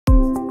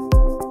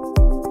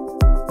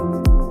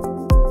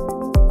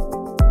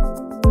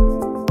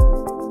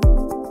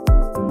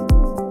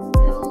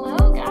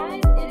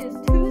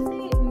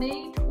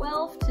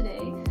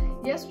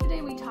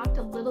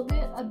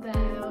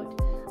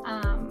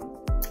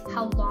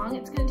how long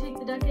it's going to take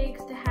the duck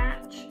eggs to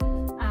hatch,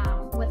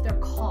 what they're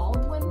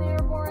called when they're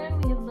born.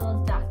 We have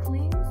little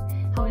ducklings,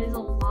 how it is a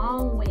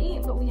long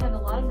wait, but we have a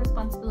lot of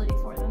responsibility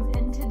for them.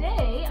 And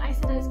today I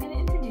said I was going to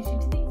introduce you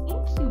to the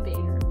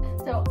incubator.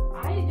 So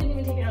I didn't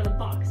even take it out of the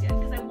box yet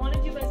because I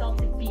wanted you guys all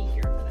to be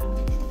here for that.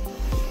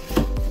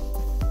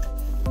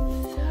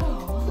 So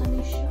let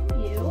me show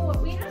you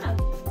what we have.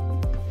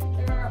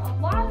 There are a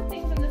lot of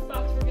things in this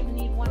box we're going to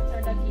need once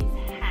our duckies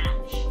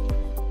hatch.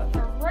 But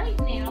for right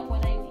now,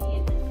 what I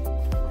need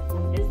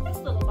is this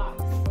little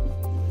box.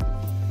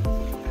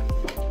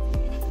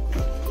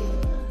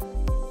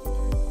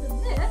 So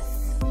this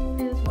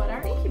is what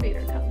our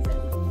incubator comes in.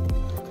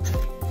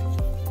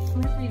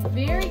 We have to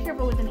be very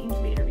careful with an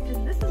incubator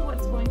because this is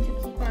what's going to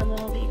keep our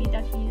little baby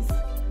duckies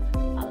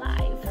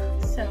alive.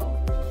 So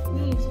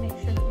we need to make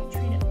sure that we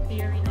treat it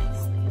very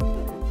nicely.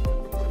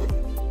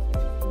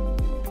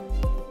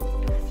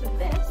 So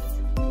this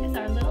is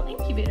our little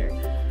incubator.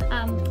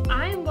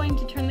 I'm going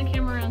to turn the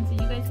camera around so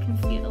you guys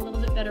can see it a little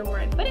bit better where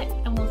I put it,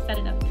 and we'll set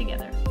it up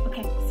together.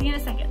 Okay, see you in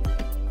a second.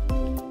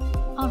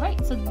 All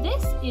right, so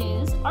this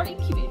is our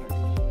incubator.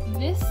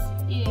 This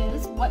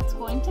is what's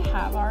going to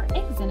have our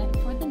eggs in it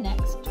for the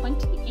next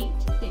 28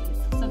 days.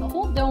 So the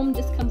whole dome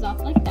just comes off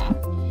like that.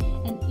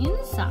 And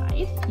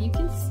inside, you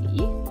can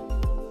see,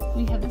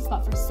 we have the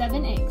spot for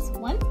 7 eggs.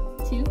 1,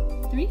 2,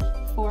 3,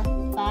 4,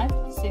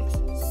 5, 6,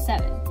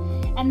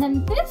 7. And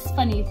then this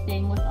funny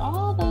thing with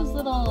all those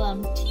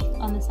little teeth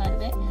on the side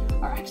of it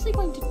are actually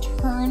going to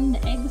turn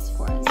the eggs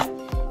for us.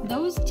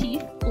 Those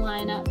teeth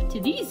line up to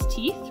these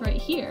teeth right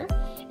here,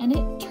 and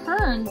it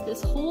turns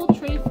this whole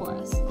tray for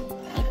us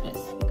like this.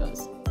 It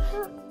goes,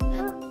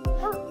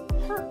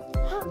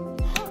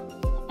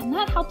 and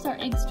that helps our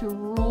eggs to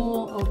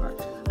roll over.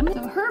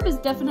 So Herb is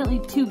definitely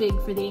too big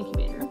for the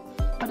incubator,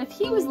 but if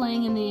he was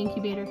laying in the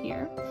incubator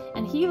here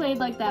and he laid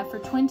like that for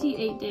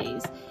 28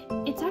 days,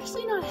 it's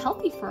actually not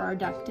healthy for our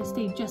duck to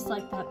stay just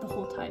like that the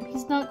whole time.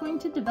 He's not going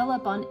to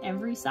develop on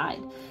every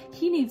side.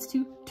 He needs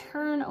to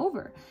turn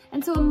over.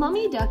 And so a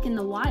mummy duck in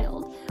the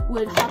wild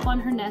would hop on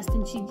her nest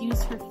and she'd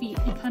use her feet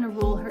and kind of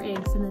roll her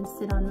eggs and then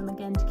sit on them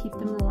again to keep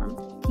them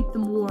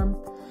warm.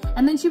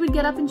 And then she would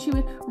get up and she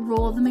would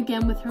roll them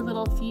again with her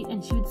little feet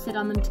and she would sit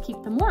on them to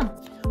keep them warm.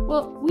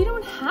 Well, we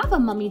don't have a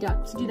mummy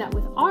duck to do that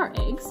with our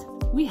eggs.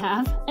 We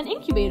have an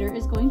incubator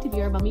is going to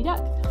be our mummy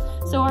duck.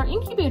 So our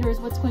incubator is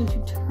what's going to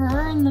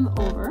turn them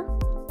over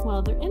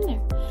while they're in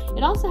there.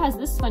 It also has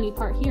this funny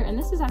part here, and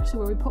this is actually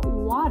where we put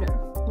water.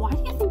 Why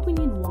do you think we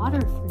need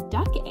water for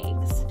duck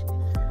eggs?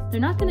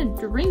 They're not going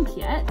to drink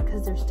yet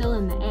because they're still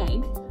in the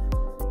egg.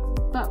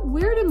 But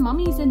where do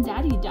mummies and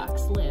daddy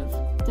ducks live?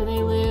 Do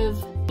they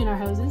live in our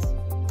houses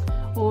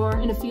or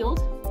in a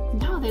field?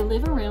 No, they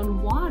live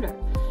around water.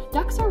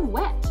 Ducks are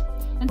wet.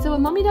 And so a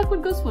mummy duck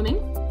would go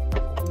swimming.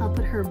 I'll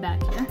put her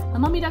back here. A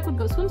mummy duck would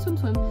go swim, swim,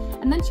 swim,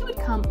 and then she would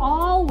come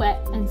all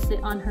wet and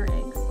sit on her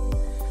eggs.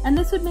 And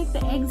this would make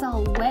the eggs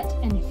all wet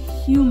and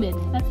humid.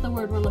 That's the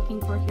word we're looking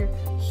for here,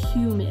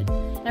 humid.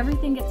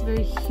 Everything gets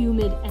very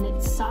humid and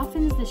it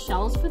softens the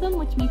shells for them,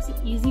 which makes it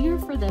easier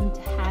for them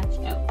to hatch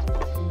out.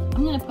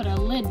 I'm gonna put our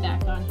lid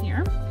back on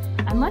here,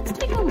 and let's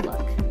take a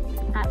look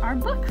at our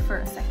book for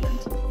a second.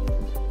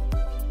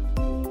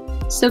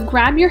 So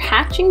grab your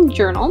hatching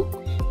journal,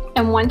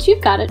 and once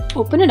you've got it,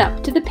 open it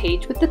up to the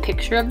page with the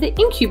picture of the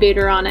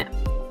incubator on it.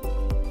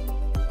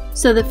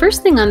 So the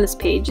first thing on this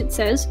page, it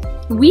says,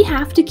 we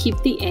have to keep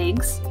the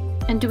eggs,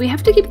 and do we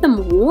have to keep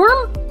them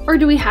warm or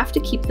do we have to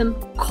keep them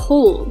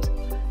cold?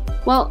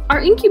 Well, our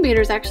incubator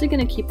is actually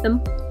going to keep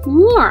them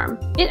warm.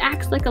 It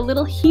acts like a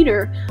little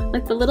heater,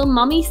 like the little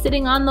mummy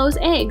sitting on those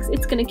eggs.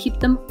 It's going to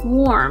keep them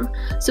warm.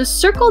 So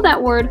circle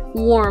that word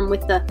warm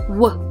with the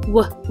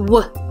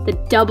the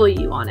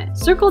W on it.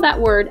 Circle that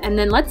word, and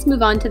then let's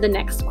move on to the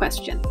next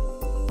question.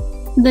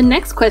 The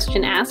next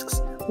question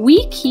asks,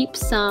 we keep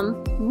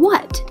some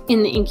what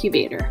in the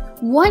incubator?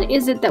 What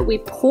is it that we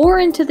pour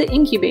into the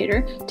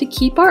incubator to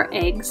keep our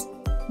eggs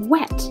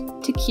wet,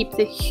 to keep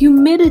the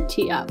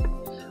humidity up?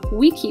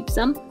 We keep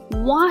some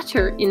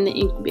water in the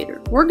incubator.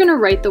 We're going to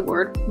write the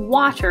word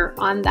water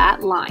on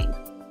that line.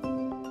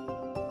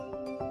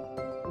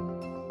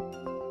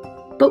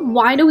 But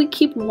why do we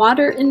keep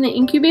water in the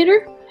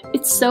incubator?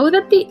 It's so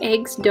that the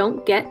eggs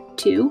don't get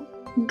too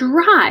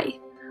dry.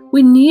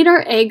 We need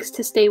our eggs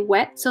to stay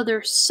wet so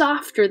they're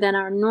softer than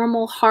our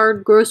normal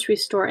hard grocery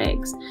store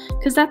eggs,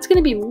 because that's going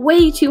to be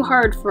way too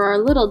hard for our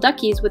little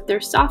duckies with their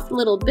soft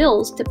little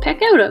bills to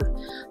peck out of.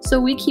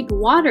 So we keep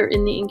water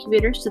in the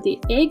incubator so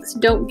the eggs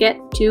don't get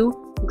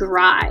too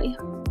dry.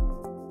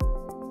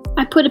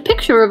 I put a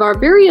picture of our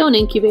very own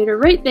incubator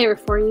right there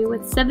for you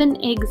with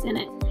 7 eggs in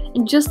it.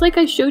 And just like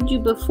I showed you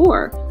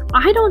before,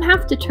 I don't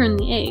have to turn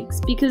the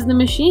eggs because the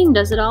machine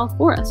does it all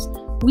for us.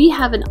 We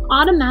have an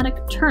automatic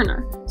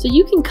turner, so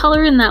you can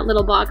color in that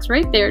little box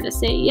right there to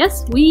say,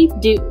 yes, we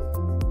do.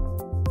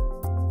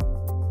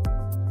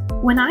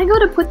 When I go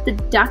to put the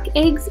duck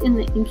eggs in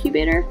the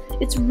incubator,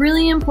 it's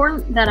really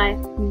important that I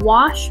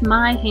wash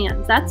my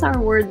hands. That's our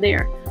word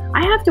there.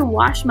 I have to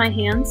wash my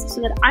hands so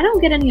that I don't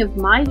get any of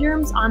my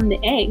germs on the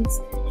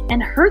eggs,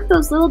 and hurt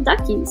those little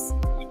duckies.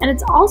 And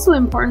it's also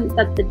important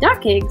that the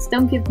duck eggs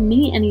don't give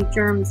me any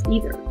germs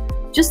either.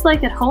 Just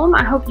like at home,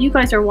 I hope you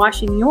guys are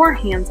washing your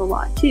hands a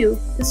lot too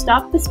to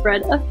stop the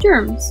spread of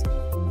germs.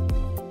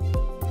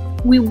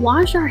 We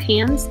wash our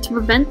hands to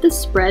prevent the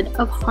spread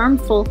of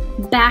harmful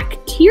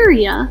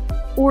bacteria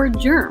or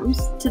germs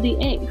to the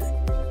eggs.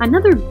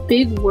 Another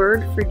big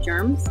word for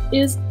germs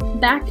is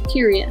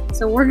bacteria,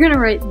 so we're going to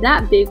write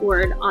that big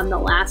word on the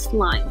last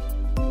line.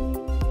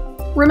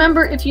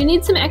 Remember, if you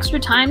need some extra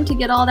time to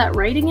get all that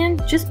writing in,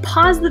 just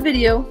pause the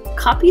video,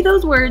 copy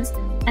those words,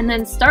 and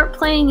then start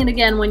playing it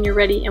again when you're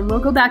ready, and we'll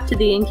go back to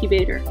the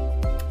incubator.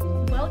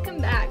 Welcome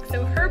back.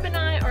 So Herb and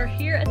I are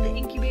here at the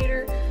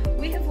incubator.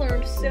 We have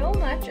learned so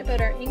much about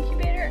our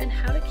incubator and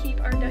how to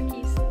keep our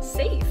duckies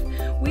safe.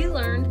 We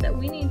learned that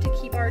we need to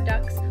keep our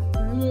ducks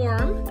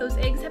warm. Those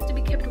eggs have to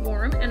be kept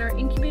warm, and our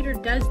incubator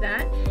does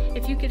that.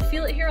 If you could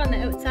feel it here on the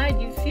outside,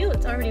 you'd feel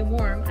it's already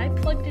warm. I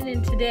plugged it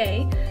in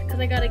today because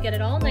I got to get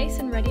it all nice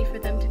and ready for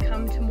them to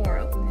come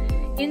tomorrow.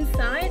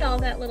 Inside, all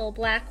that little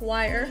black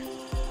wire.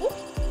 Whoop.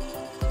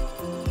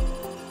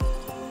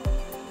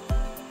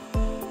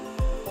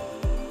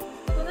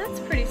 Well, that's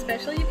pretty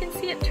special. You can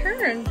see it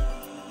turn.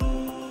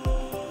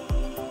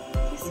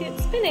 You see it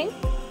spinning?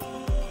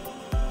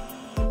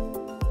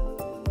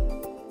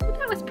 Well,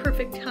 that was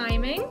perfect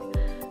timing.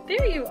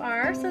 There you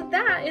are. So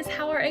that is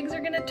how our eggs are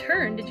going to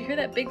turn. Did you hear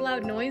that big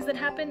loud noise that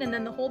happened? And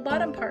then the whole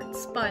bottom part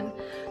spun.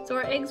 So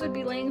our eggs would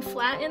be laying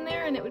flat in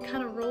there and it would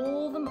kind of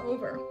roll them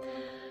over.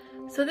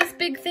 So this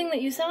big thing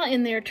that you saw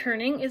in there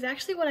turning is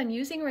actually what I'm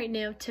using right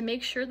now to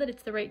make sure that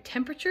it's the right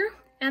temperature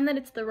and that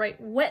it's the right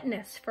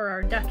wetness for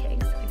our duck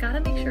eggs. I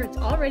gotta make sure it's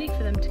all ready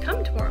for them to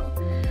come tomorrow.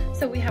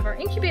 So we have our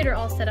incubator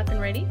all set up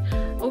and ready.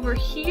 Over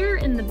here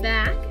in the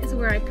back is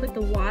where I put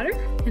the water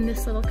in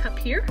this little cup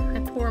here. I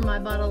pour my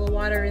bottle of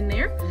water in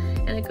there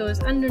and it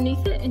goes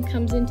underneath it and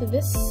comes into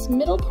this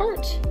middle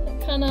part.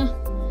 That kind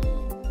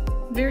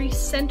of very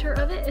center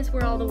of it is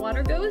where all the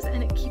water goes,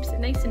 and it keeps it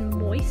nice and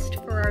moist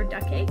for our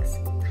duck eggs.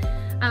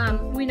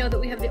 We know that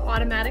we have the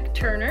automatic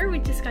turner. We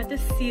just got to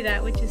see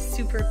that, which is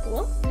super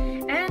cool.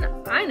 And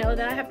I know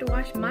that I have to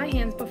wash my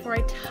hands before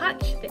I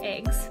touch the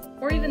eggs,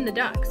 or even the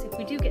ducks. If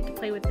we do get to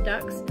play with the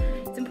ducks,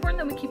 it's important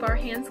that we keep our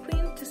hands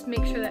clean, just to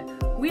make sure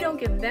that we don't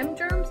give them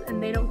germs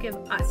and they don't give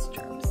us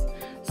germs.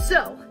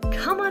 So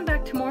come on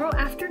back tomorrow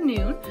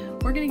afternoon.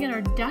 We're gonna get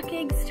our duck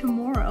eggs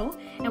tomorrow,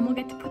 and we'll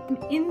get to put them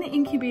in the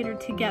incubator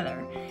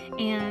together.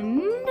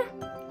 And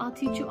I'll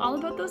teach you all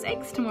about those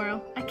eggs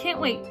tomorrow. I can't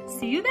wait.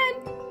 See you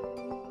then.